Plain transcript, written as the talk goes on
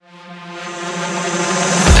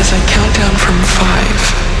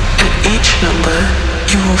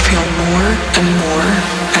feel more and more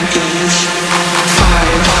at ease. 5,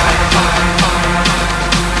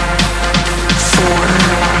 4,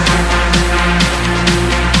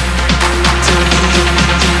 3,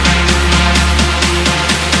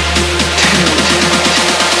 2,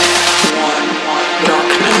 1,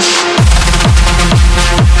 darkness.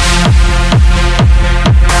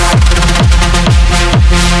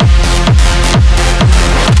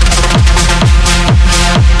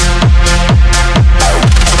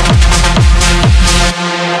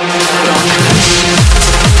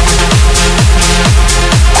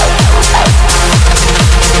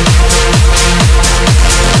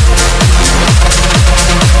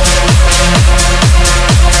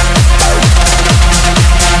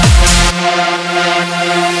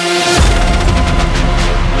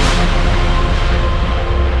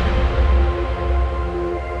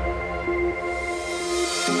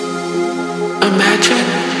 Imagine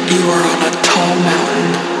you are on a tall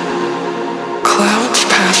mountain. Clouds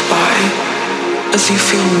pass by as you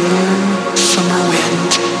feel warm summer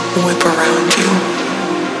wind whip around you.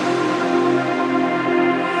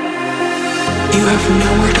 You have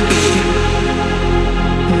nowhere to be,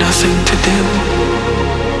 nothing to do,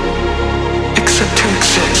 except to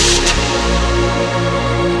exist.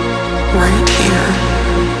 Right here,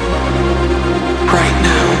 right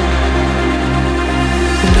now.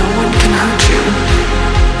 No one can hurt you,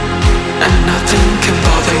 and nothing can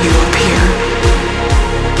bother you up here.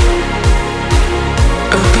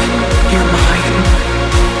 Open your mind.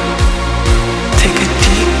 Take a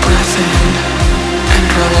deep breath in and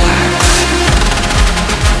relax.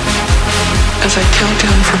 As I count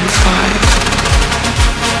down from 5,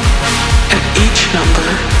 at each number,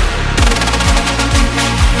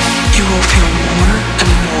 you will feel more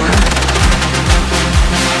and more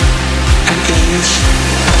at ease.